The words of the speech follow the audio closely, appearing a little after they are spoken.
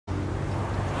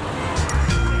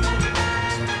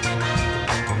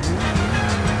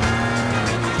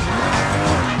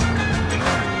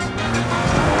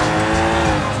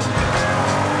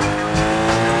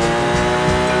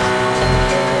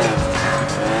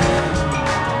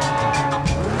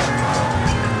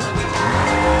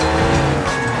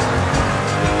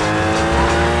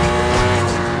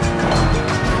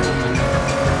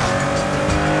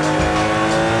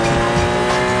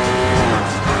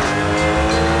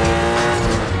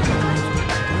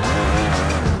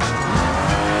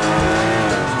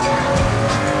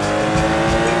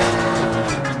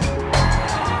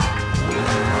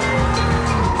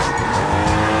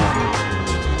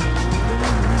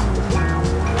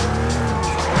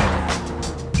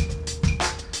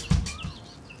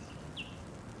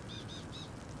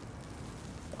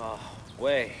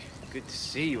Good to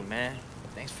see you, man.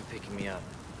 Thanks for picking me up.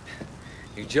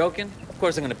 You joking? Of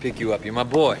course I'm gonna pick you up. You're my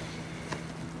boy.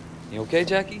 You okay,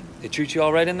 Jackie? They treat you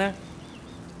all right in there?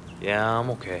 Yeah, I'm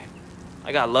okay.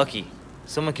 I got lucky.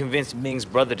 Someone convinced Ming's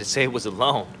brother to say it was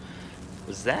alone.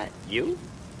 Was that you?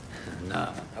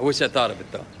 Nah, I wish I thought of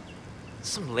it, though.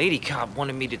 Some lady cop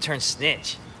wanted me to turn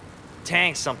snitch.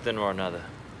 Tang something or another.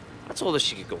 I told her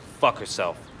she could go fuck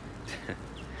herself.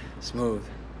 Smooth.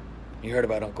 You heard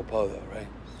about Uncle Po, though, right?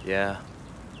 Yeah.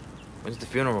 When's the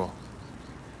funeral?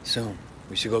 Soon.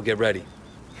 We should go get ready.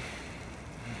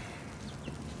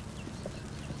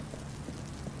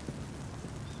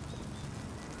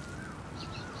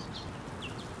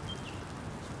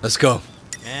 Let's go.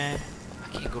 Man, I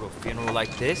can't go to a funeral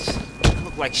like this. I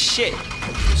look like shit.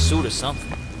 A suit or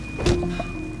something.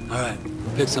 All right,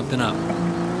 we'll pick something up.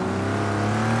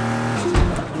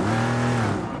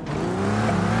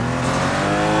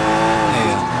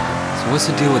 Hey, so what's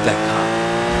the deal with that cop?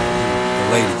 The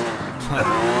lady.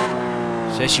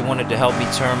 Said she wanted to help me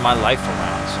turn my life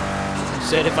around.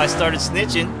 Said if I started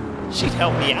snitching, she'd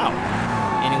help me out.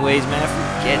 Anyways, man,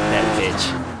 forget that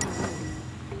bitch.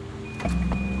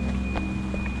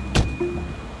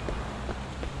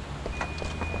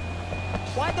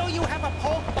 Why don't you have a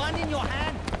pork bun in your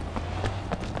hand?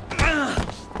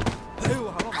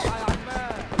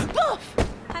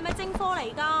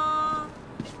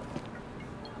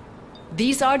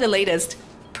 These are the latest.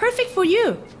 Perfect for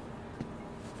you.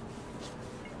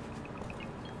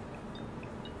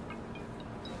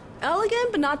 Elegant,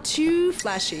 but not too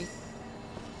flashy.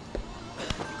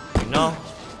 You know,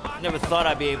 I never thought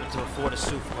I'd be able to afford a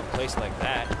suit from a place like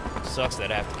that. Sucks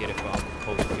that I have to get it for Uncle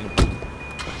Po's funeral.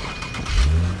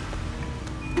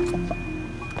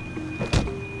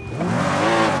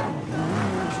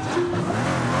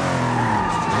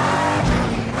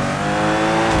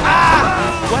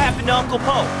 What happened to Uncle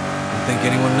Po? Don't think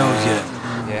anyone knows yet.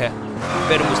 Yeah, I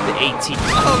bet it was the 18.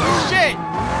 Oh, shit!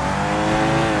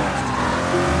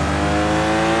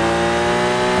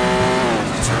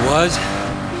 It was?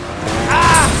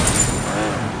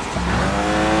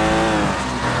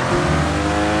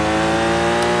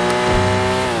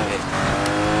 Shit.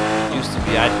 Used to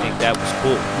be, I'd think that was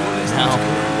cool. Now,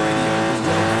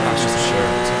 I'm so sure.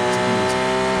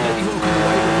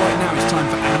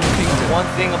 One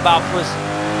thing about prison, it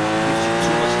gives you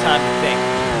too much time to think.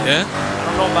 Yeah? I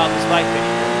don't know about this life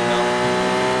anymore, you know?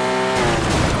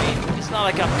 I mean, it's not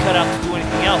like I'm cut out to do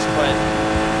anything else, but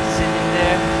sitting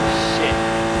there, shit.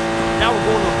 Now we're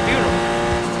going to a funeral.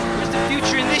 Where's the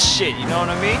future in this shit, you know what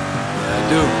I mean? Yeah, I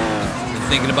do. Been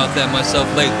thinking about that myself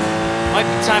lately. Might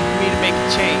be time for me to make a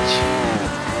change.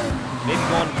 Maybe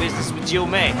go into business with Jill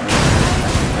May.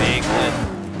 Big, but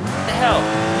what the hell?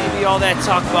 Maybe all that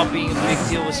talk about being a big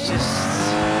deal was just...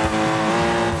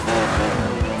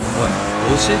 What,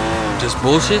 bullshit? Just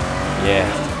bullshit? Yeah,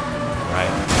 right.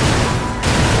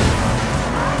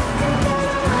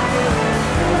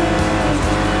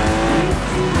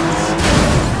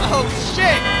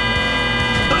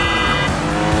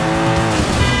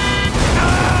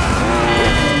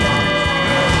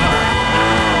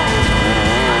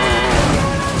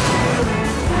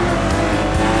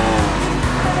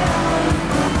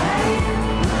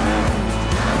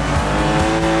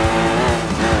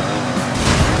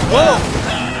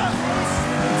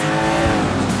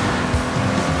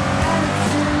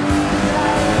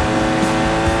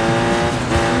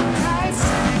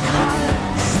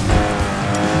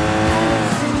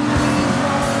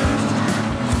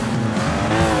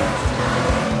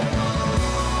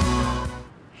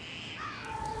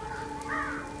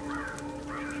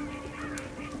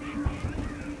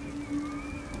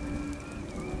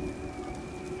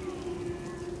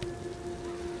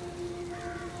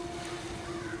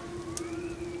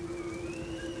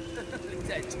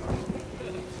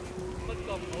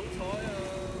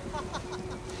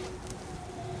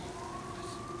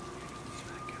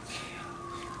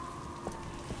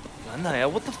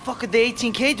 What the fuck are the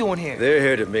 18K doing here? They're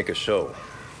here to make a show.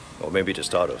 Or maybe to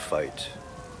start a fight.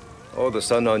 All the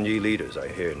Sun On Yee leaders are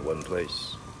here in one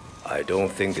place. I don't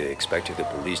think they expected the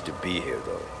police to be here,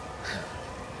 though.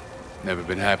 Never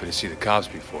been happy to see the cops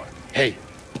before. Hey,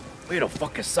 where the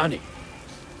fuck is Sonny?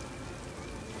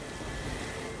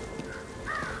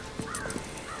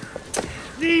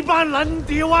 They're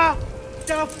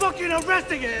fucking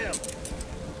arresting him!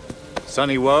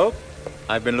 Sonny Woe?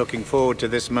 I've been looking forward to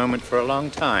this moment for a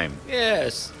long time.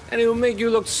 Yes, and it will make you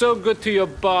look so good to your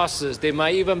bosses. They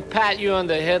might even pat you on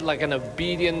the head like an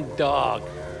obedient dog,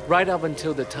 right up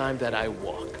until the time that I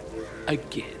walk.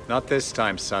 Again. Not this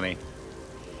time, Sonny.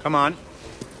 Come on.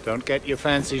 Don't get your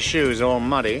fancy shoes all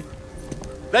muddy.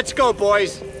 Let's go,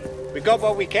 boys! We got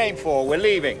what we came for. We're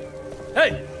leaving.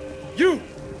 Hey, you!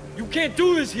 You can't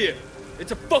do this here.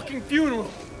 It's a fucking funeral.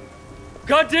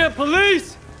 Goddamn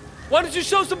police! Why don't you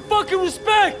show some fucking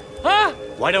respect, huh?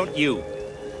 Why don't you?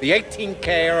 The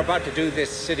 18K are about to do this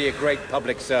city a great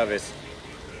public service.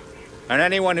 And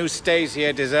anyone who stays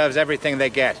here deserves everything they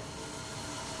get.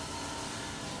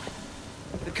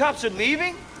 The cops are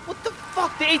leaving? What the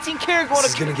fuck? The 18K are going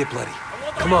This is gonna get bloody.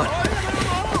 Come on.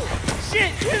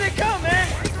 Shit, here they come, man!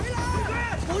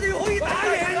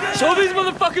 Show these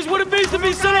motherfuckers what it means to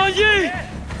be Sun On Yee!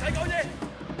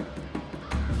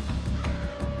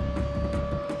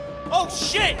 Oh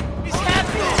shit! It's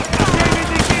happening!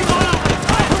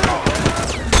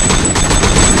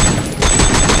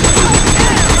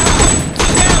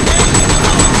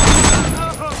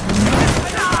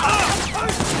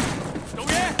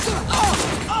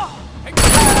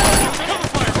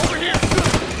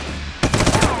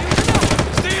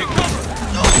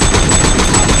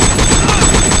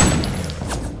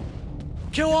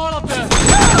 Kill all of them!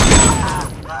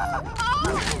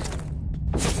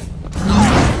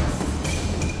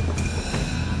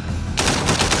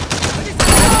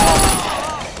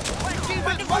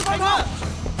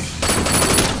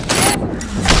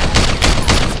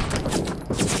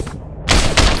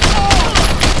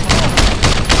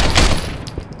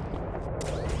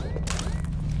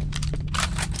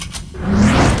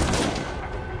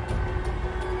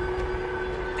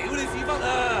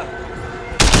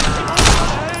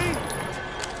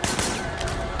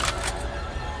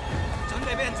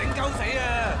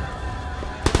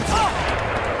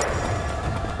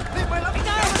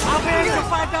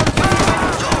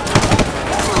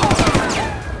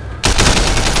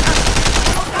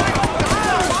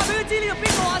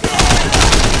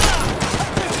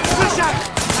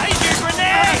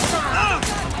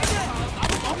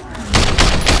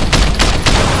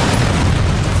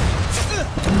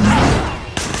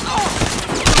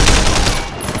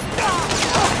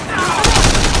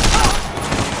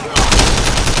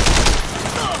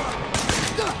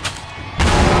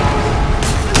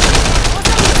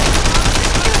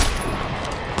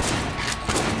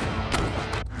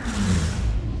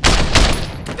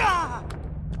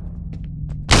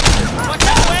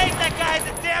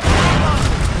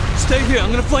 Stay here,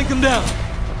 I'm gonna flank them down.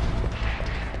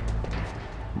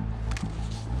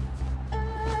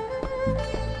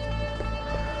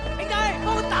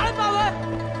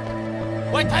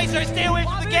 Wait, Tyson, stay away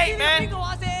from the gate, man!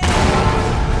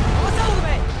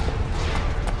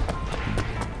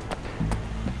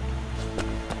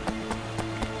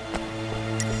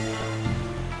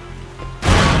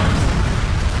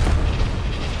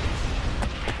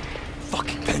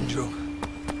 Fucking Pendrew.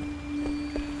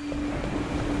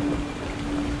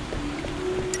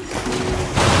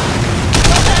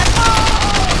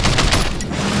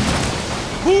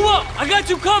 Move up! I got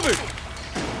you covered!